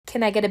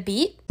Can I get a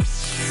beat?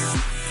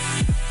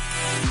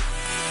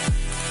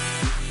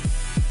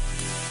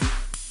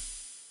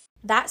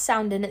 That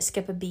sound didn't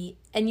skip a beat,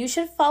 and you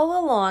should follow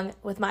along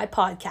with my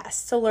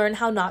podcast to learn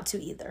how not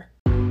to either.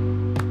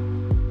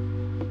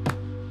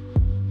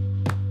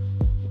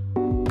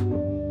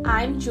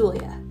 I'm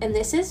Julia, and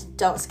this is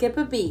Don't Skip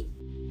a Beat.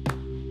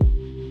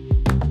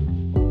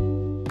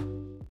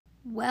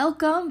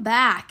 Welcome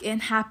back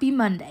and happy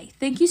Monday.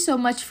 Thank you so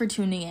much for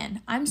tuning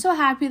in. I'm so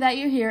happy that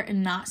you're here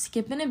and not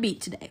skipping a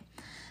beat today.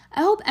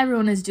 I hope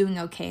everyone is doing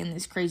okay in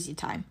this crazy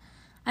time.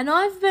 I know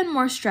I've been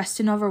more stressed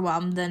and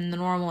overwhelmed than the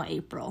normal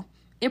April.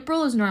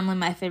 April is normally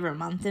my favorite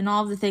month, and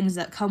all of the things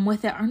that come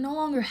with it are no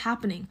longer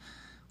happening,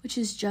 which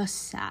is just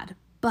sad.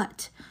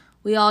 But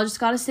we all just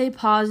gotta stay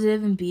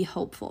positive and be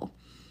hopeful.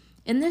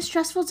 In this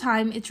stressful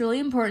time, it's really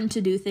important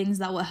to do things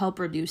that will help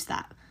reduce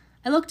that.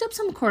 I looked up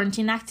some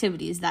quarantine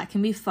activities that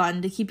can be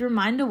fun to keep your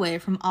mind away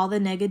from all the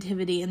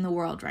negativity in the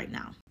world right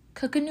now.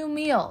 Cook a new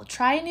meal,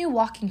 try a new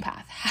walking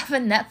path, have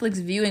a Netflix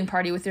viewing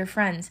party with your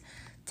friends,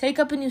 take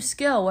up a new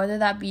skill, whether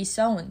that be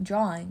sewing,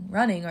 drawing,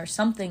 running, or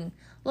something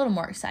a little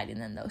more exciting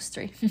than those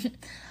three.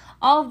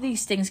 All of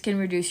these things can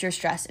reduce your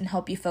stress and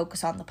help you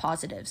focus on the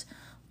positives.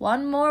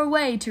 One more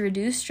way to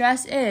reduce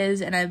stress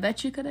is, and I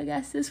bet you could have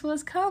guessed this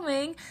was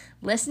coming,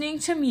 listening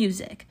to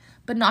music,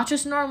 but not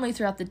just normally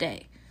throughout the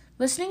day.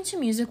 Listening to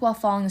music while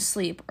falling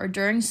asleep or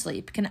during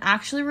sleep can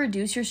actually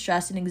reduce your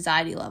stress and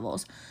anxiety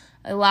levels,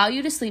 allow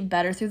you to sleep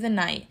better through the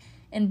night,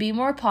 and be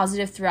more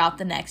positive throughout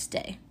the next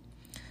day.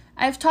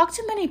 I've talked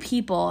to many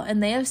people,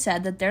 and they have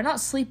said that they're not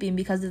sleeping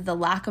because of the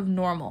lack of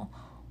normal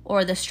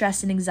or the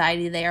stress and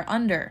anxiety they are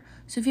under.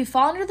 So if you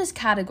fall under this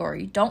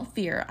category, don't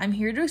fear. I'm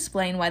here to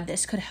explain why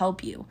this could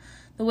help you,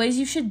 the ways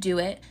you should do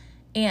it,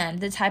 and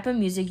the type of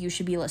music you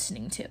should be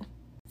listening to.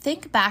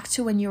 Think back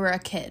to when you were a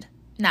kid.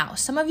 Now,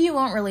 some of you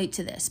won't relate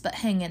to this, but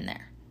hang in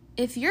there.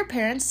 If your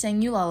parents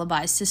sang you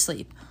lullabies to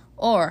sleep,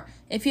 or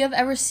if you have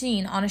ever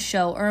seen on a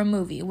show or a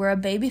movie where a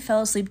baby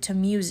fell asleep to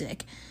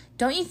music,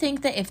 don't you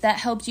think that if that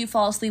helped you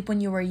fall asleep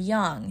when you were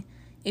young,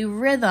 a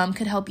rhythm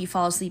could help you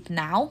fall asleep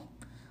now?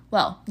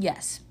 Well,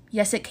 yes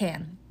it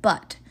can,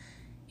 but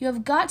you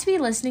have got to be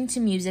listening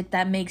to music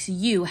that makes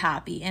you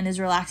happy and is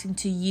relaxing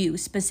to you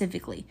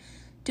specifically.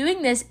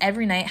 Doing this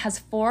every night has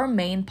 4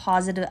 main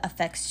positive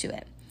effects to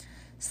it.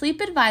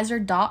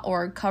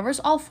 SleepAdvisor.org covers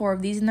all 4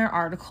 of these in their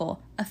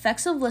article,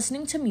 Effects of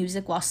Listening to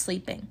Music While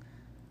Sleeping.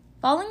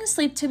 Falling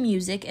asleep to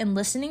music and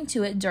listening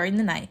to it during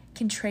the night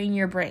can train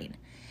your brain.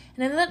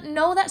 And I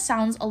know that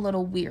sounds a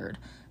little weird,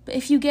 but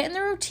if you get in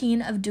the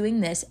routine of doing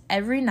this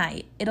every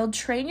night, it'll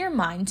train your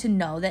mind to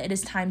know that it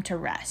is time to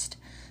rest.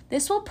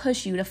 This will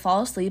push you to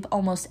fall asleep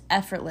almost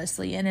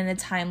effortlessly and in a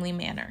timely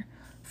manner.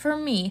 For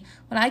me,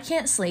 when I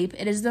can't sleep,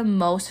 it is the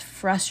most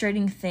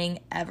frustrating thing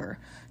ever.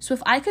 So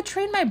if I could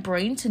train my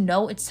brain to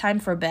know it's time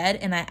for bed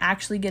and I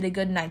actually get a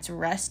good night's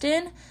rest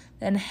in,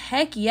 then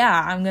heck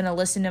yeah, I'm going to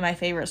listen to my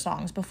favorite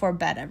songs before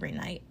bed every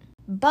night.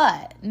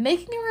 But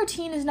making a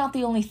routine is not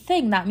the only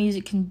thing that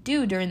music can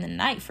do during the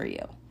night for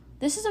you.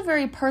 This is a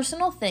very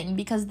personal thing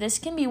because this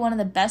can be one of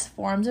the best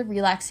forms of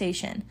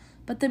relaxation,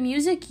 but the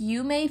music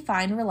you may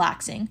find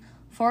relaxing,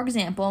 for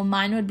example,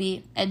 mine would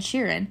be Ed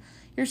Sheeran,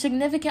 your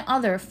significant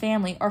other,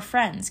 family, or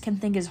friends can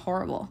think is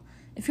horrible.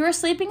 If you are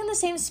sleeping in the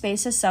same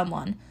space as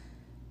someone,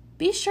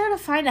 be sure to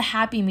find a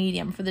happy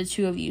medium for the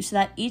two of you so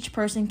that each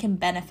person can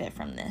benefit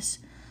from this.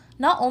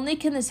 Not only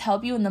can this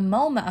help you in the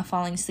moment of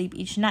falling asleep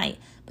each night,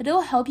 but it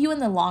will help you in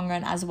the long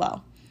run as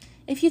well.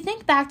 If you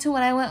think back to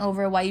when I went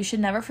over why you should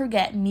never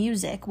forget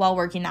music while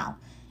working out,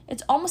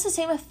 it's almost the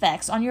same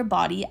effects on your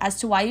body as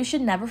to why you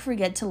should never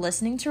forget to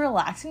listening to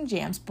relaxing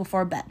jams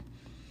before bed.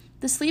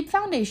 The Sleep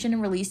Foundation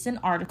released an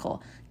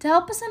article to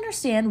help us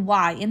understand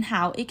why and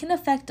how it can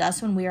affect us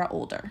when we are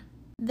older.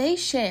 They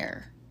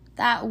share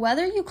that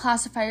whether you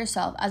classify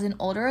yourself as an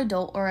older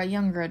adult or a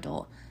younger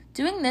adult,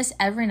 doing this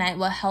every night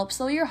will help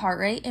slow your heart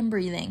rate and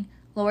breathing,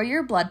 lower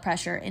your blood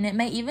pressure, and it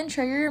may even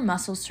trigger your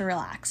muscles to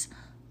relax.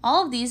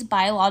 All of these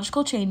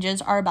biological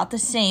changes are about the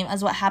same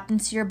as what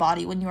happens to your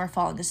body when you are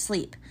falling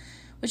asleep,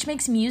 which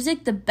makes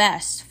music the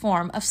best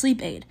form of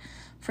sleep aid.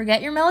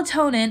 Forget your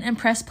melatonin and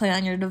press play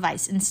on your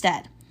device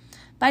instead.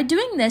 By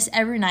doing this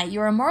every night, you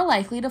are more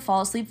likely to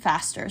fall asleep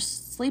faster,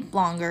 sleep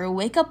longer,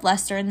 wake up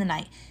less during the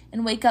night,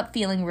 and wake up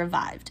feeling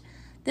revived.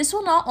 This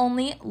will not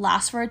only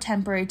last for a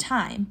temporary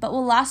time, but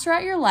will last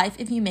throughout your life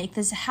if you make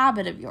this a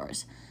habit of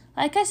yours.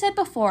 Like I said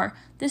before,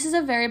 this is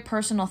a very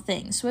personal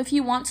thing, so if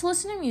you want to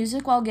listen to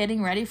music while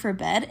getting ready for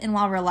bed and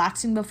while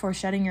relaxing before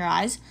shutting your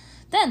eyes,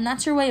 then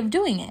that's your way of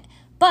doing it.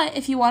 But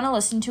if you want to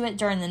listen to it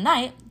during the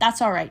night,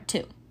 that's alright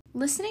too.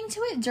 Listening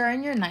to it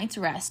during your night's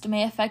rest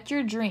may affect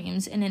your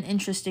dreams in an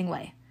interesting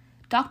way.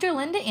 Dr.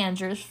 Linda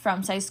Andrews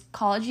from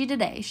Psychology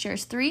Today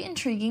shares 3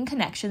 intriguing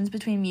connections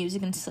between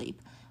music and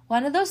sleep.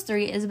 One of those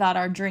 3 is about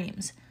our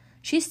dreams.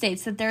 She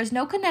states that there is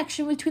no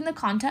connection between the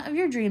content of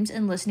your dreams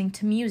and listening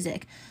to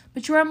music,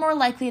 but you are more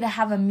likely to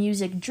have a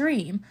music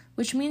dream,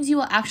 which means you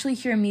will actually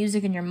hear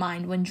music in your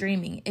mind when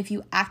dreaming if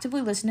you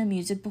actively listen to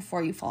music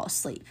before you fall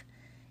asleep.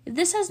 If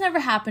this has never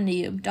happened to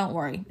you, don't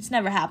worry, it's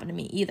never happened to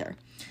me either.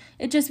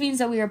 It just means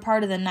that we are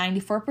part of the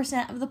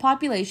 94% of the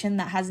population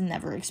that has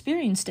never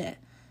experienced it.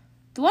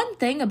 The one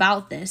thing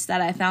about this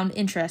that I found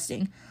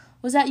interesting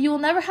was that you will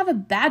never have a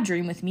bad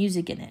dream with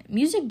music in it.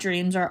 Music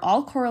dreams are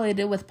all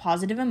correlated with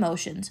positive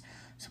emotions,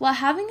 so while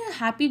having a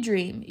happy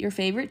dream, your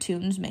favorite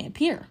tunes may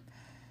appear.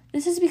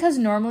 This is because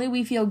normally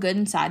we feel good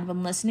inside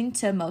when listening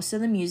to most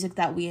of the music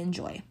that we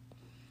enjoy.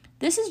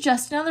 This is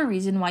just another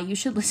reason why you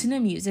should listen to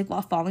music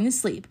while falling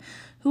asleep.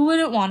 Who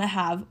wouldn't want to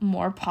have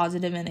more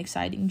positive and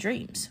exciting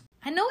dreams?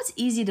 I know it's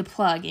easy to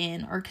plug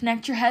in or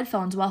connect your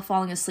headphones while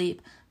falling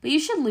asleep, but you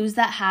should lose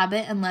that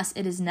habit unless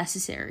it is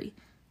necessary.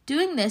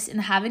 Doing this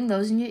and having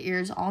those in your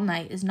ears all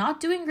night is not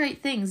doing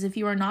great things if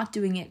you are not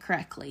doing it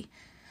correctly.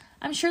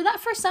 I'm sure that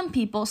for some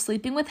people,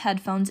 sleeping with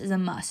headphones is a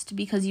must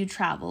because you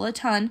travel a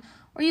ton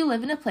or you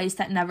live in a place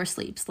that never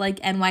sleeps, like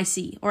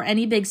NYC or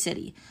any big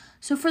city.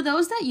 So for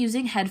those that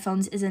using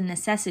headphones is a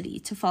necessity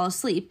to fall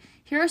asleep,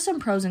 here are some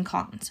pros and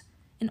cons.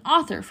 An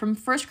author from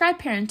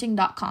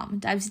firstgradparenting.com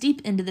dives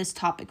deep into this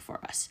topic for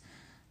us.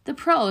 The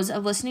pros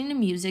of listening to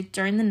music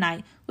during the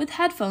night with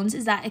headphones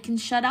is that it can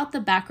shut out the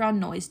background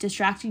noise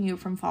distracting you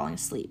from falling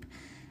asleep,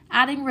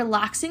 adding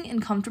relaxing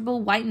and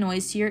comfortable white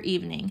noise to your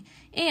evening,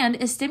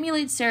 and it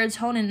stimulates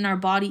serotonin in our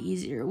body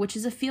easier, which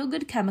is a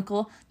feel-good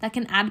chemical that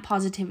can add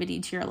positivity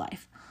to your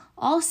life.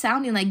 All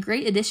sounding like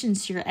great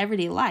additions to your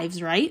everyday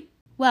lives, right?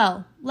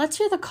 Well, let's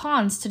hear the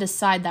cons to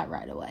decide that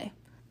right away.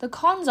 The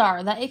cons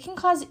are that it can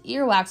cause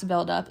earwax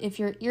buildup if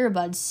your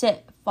earbuds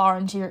sit far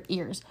into your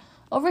ears.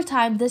 Over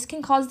time, this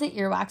can cause the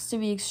earwax to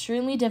be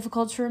extremely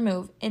difficult to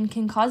remove and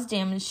can cause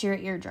damage to your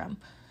eardrum.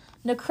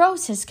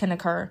 Necrosis can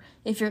occur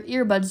if your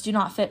earbuds do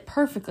not fit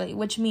perfectly,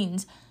 which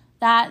means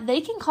that they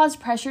can cause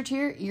pressure to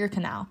your ear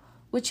canal,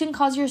 which can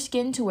cause your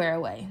skin to wear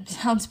away.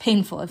 Sounds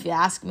painful if you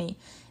ask me.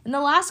 And the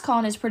last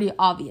con is pretty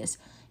obvious.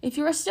 If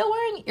you are still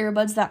wearing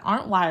earbuds that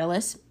aren't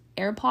wireless,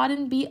 AirPod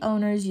and Beat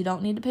owners, you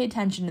don't need to pay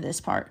attention to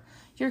this part.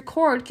 Your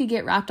cord could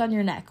get wrapped on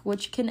your neck,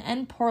 which can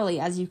end poorly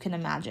as you can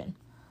imagine.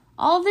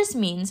 All of this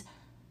means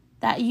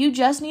that you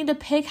just need to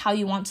pick how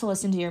you want to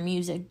listen to your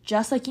music,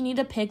 just like you need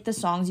to pick the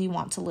songs you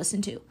want to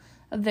listen to.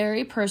 A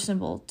very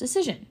personal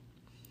decision.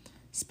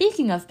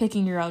 Speaking of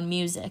picking your own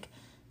music,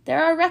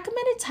 there are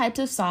recommended types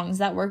of songs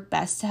that work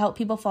best to help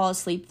people fall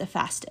asleep the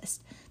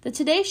fastest. The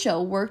Today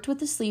Show worked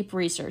with a sleep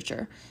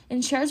researcher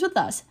and shares with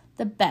us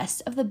the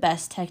best of the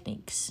best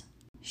techniques.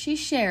 She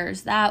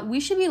shares that we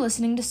should be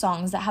listening to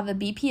songs that have a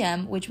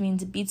BPM, which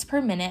means beats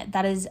per minute,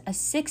 that is a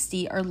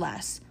 60 or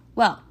less.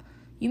 Well,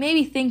 you may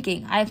be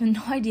thinking, I have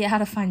no idea how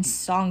to find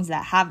songs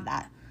that have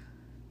that.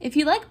 If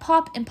you like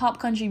pop and pop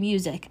country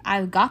music,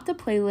 I've got the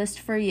playlist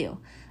for you.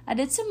 I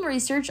did some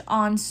research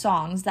on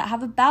songs that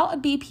have about a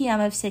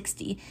BPM of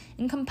 60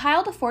 and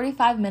compiled a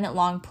 45-minute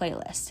long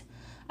playlist.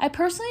 I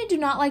personally do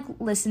not like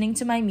listening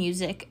to my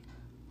music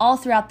all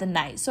throughout the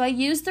night, so I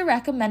use the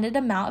recommended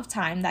amount of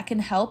time that can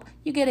help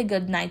you get a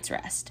good night's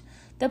rest.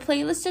 The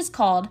playlist is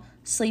called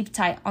Sleep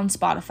Tight on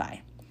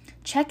Spotify.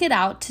 Check it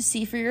out to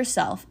see for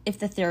yourself if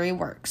the theory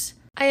works.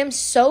 I am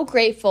so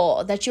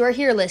grateful that you are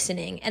here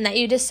listening and that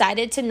you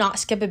decided to not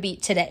skip a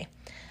beat today.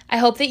 I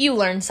hope that you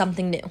learned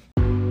something new.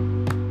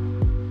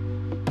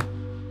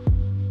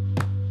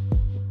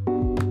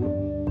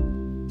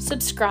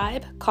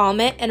 Subscribe,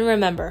 comment, and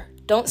remember,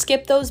 don't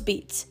skip those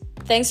beats.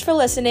 Thanks for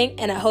listening,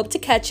 and I hope to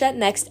catch you at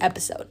next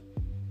episode.